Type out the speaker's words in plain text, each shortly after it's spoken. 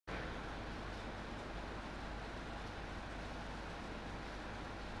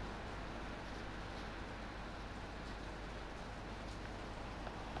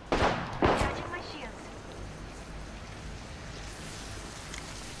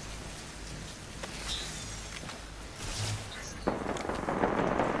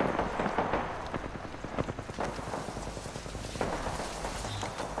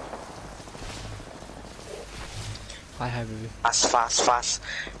Hi, baby. Fast.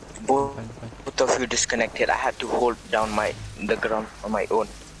 Both of you disconnected. I had to hold down the ground on my own.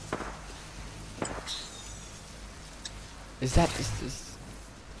 Is this?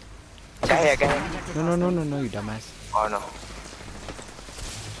 Guy here. No, you dumbass. Oh no.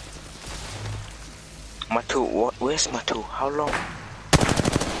 Mathu, where's Mathu? How long?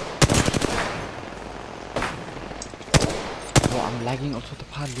 Oh, I'm lagging also the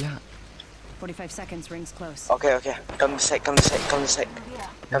part, yeah. 45 seconds, rings close. Okay. Come this side.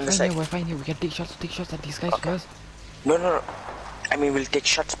 We're fine here. We can take shots at these guys first. No. I mean, we'll take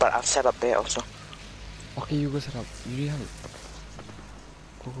shots, but I'll set up there also. Okay, you go set up. You need help.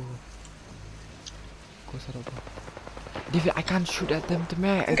 Go. Go set up. David, I can't shoot at them,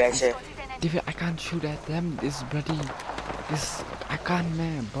 man. Guys here. David, I can't shoot at them. I can't,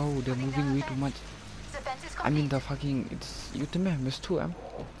 man, bro. They're moving way too much. I mean, the fucking, it's you to me, miss 2M.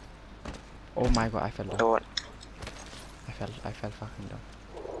 Oh my god, I fell down. What? I fell fucking down.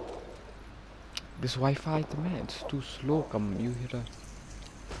 This Wi-Fi, man, it's too slow. Come, you hear her?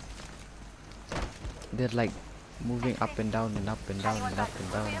 They're like moving up and down and up and down and up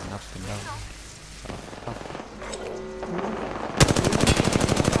and down and up and down.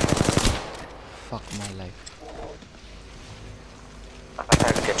 Fuck my life. I'm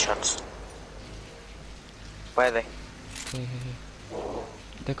trying to get shots. Where are they? Hey.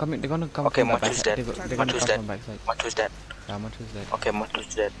 They're coming. They're gonna come. Okay, from the Mathu's backside. dead. They're gonna come from backside. Mathu's dead. Yeah, Mathu's dead. Okay,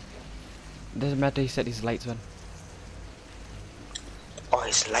 Mathu's dead. Doesn't matter. He said his lights went. Oh,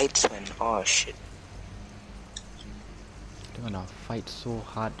 his lights went. Oh shit. They're gonna fight so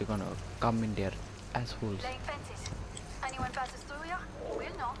hard. They're gonna come in their assholes. Laying fences. Anyone passes through here?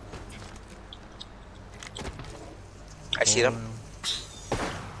 We'll know. I see them.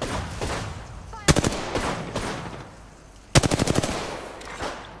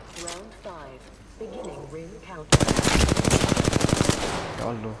 Round 5. Beginning ring countdown. They're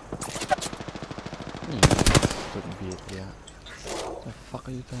all low. Stupid beat, yeah. What the fuck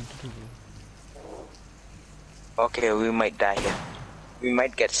are you trying to do? Okay, we might die here. We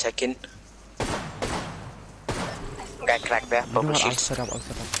might get second. Guy crack there. You know Purple what? I'll sheets. set up.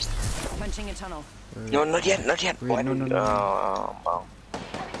 Punching a tunnel. No, not yet. Wait, no. Wow.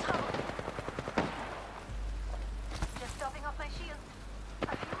 Just topping off my shield.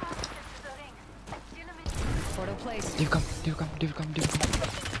 A few more steps to the ring. Still a minute. Portal placed. They've come.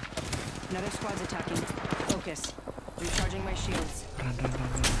 Another squad's attacking. Focus. Recharging my shields. Run. 5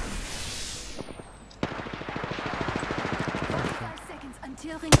 seconds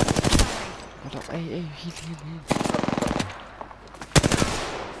until ring firing. What up? Hey, heal.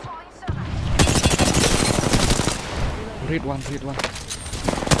 Throwing thermite. Read one.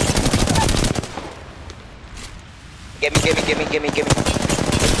 Gimme.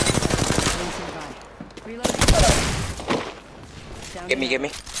 Reloading. Down Gimme.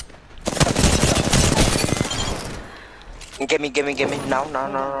 Gimme.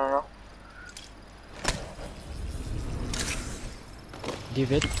 No.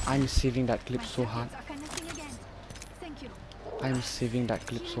 David, I'm saving that clip so hard. Are connecting again. Thank you. I'm saving that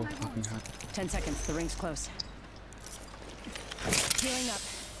clip so fucking hard. 10 seconds, the ring's close. Healing up.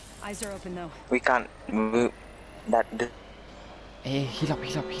 Eyes are open though. We can't move that. Hey, heal up,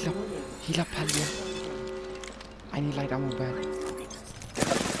 Halia. I need light ammo bad.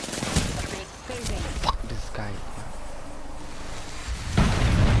 Phasing. Fuck this guy.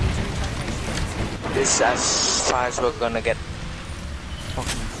 This is as far as we're gonna get. Fuck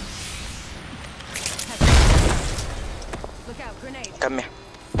me. Look out, grenade. Come here.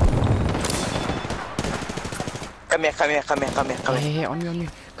 Hey, on me.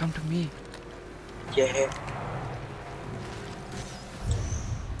 Come to me. Yeah.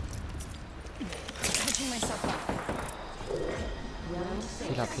 Catching myself up.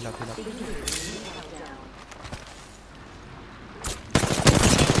 Heal up.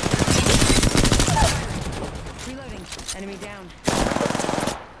 Reloading. Enemy down.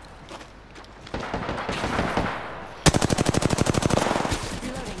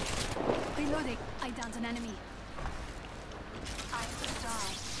 Reloading. I downed an enemy. I will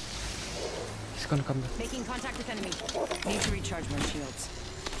die. He's gonna come back. Making contact with enemy. Need to recharge my shields.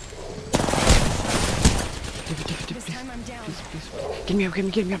 David, This please. time I'm down. Please. Get me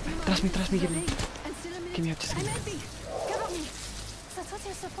up. Trust me, get me. And still a minute. Give me up, just I'm give me. empty. Cover me. That's what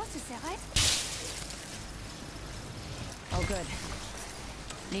you're supposed to say, right? Oh, good.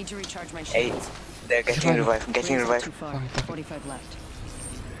 Need to recharge my Hey, shields. they're getting revived. Rings not revived. too far. 45 left.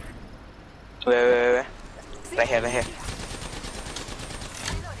 Wait. Right here. Wait,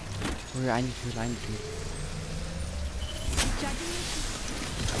 I need to. Judging you.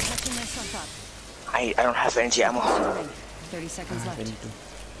 Catching myself up. I don't have energy ammo. Reloading. 30 seconds I left. need to.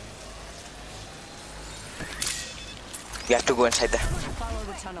 You have to go inside there. Follow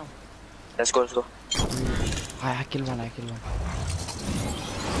the tunnel. Let's go, let's go. I kill one. Okay,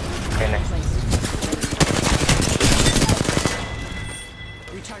 nice. Placed.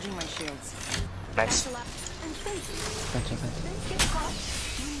 Recharging my shields. Nice. Fence.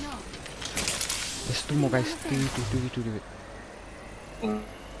 There's 2 more guys. 2v2. Do it.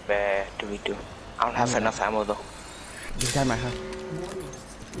 Where do we do? I don't have enough ammo though. This guy might have.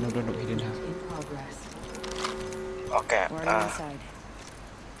 No, he didn't have. In progress. Okay, We're inside.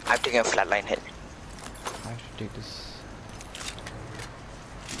 I'm taking a flatline hit. I should take this.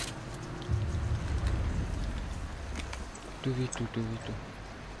 Two v two.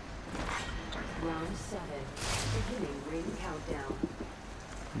 Round 7. Beginning ring countdown.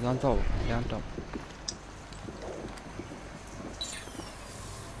 Down top.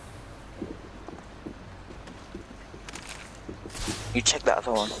 You check the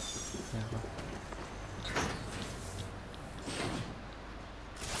other one. Yeah, bro.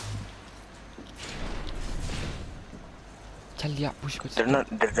 Chal ya, push.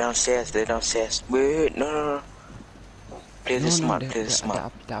 They're downstairs. Wait, no. Play this smart.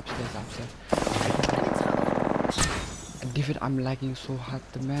 They're upstairs. David, I'm lagging so hard,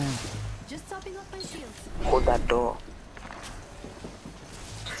 man. Just topping off my shields. Hold that door.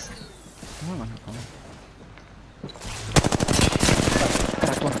 Come on.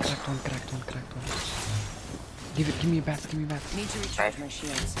 Cracked one. David, give me a bat. Need to recharge my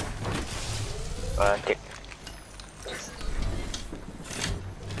shields. Okay.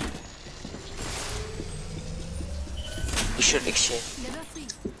 You should exchange. Level 3.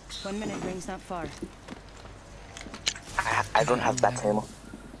 1 minute, ring's not far. I don't have that ammo.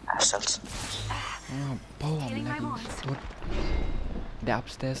 Ourselves. Oh, bro, I'm Healing my lagging. wounds. Dude. The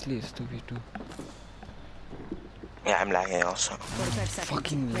upstairs list 2v2. Yeah, I'm lagging also. 45 seconds.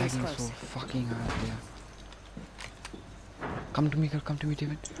 Fucking Ring's lagging close. so fucking hard, yeah. Come to me, David.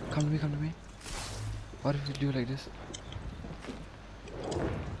 Come to me. What if we do like this?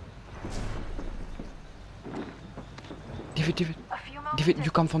 David, A few moments. David,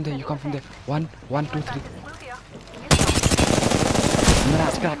 you come from there. 1, 2, 3. Blue here.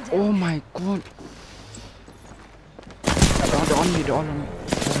 Mirage crack. Oh my god. They're on me.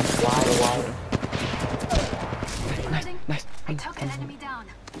 Wow. Nice. I took an enemy down.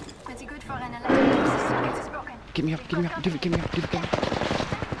 Pretty good for an electrical system. It is broken. Get me up. David, get me up.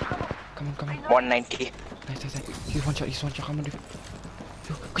 Come on. 190. Nice. He's one shot. Come on, David.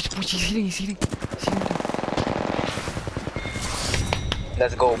 Yo, push. He's healing.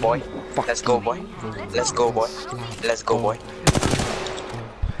 Let's go, boy. Let's go, boy.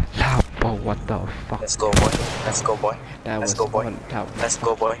 Oh, what the fuck? Let's go, boy. That Let's was go, boy. one tap. Let's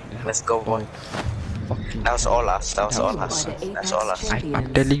go, boy. Fucking. That was all us. By the Apex That's all us. champions.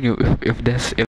 I'm telling you, if there's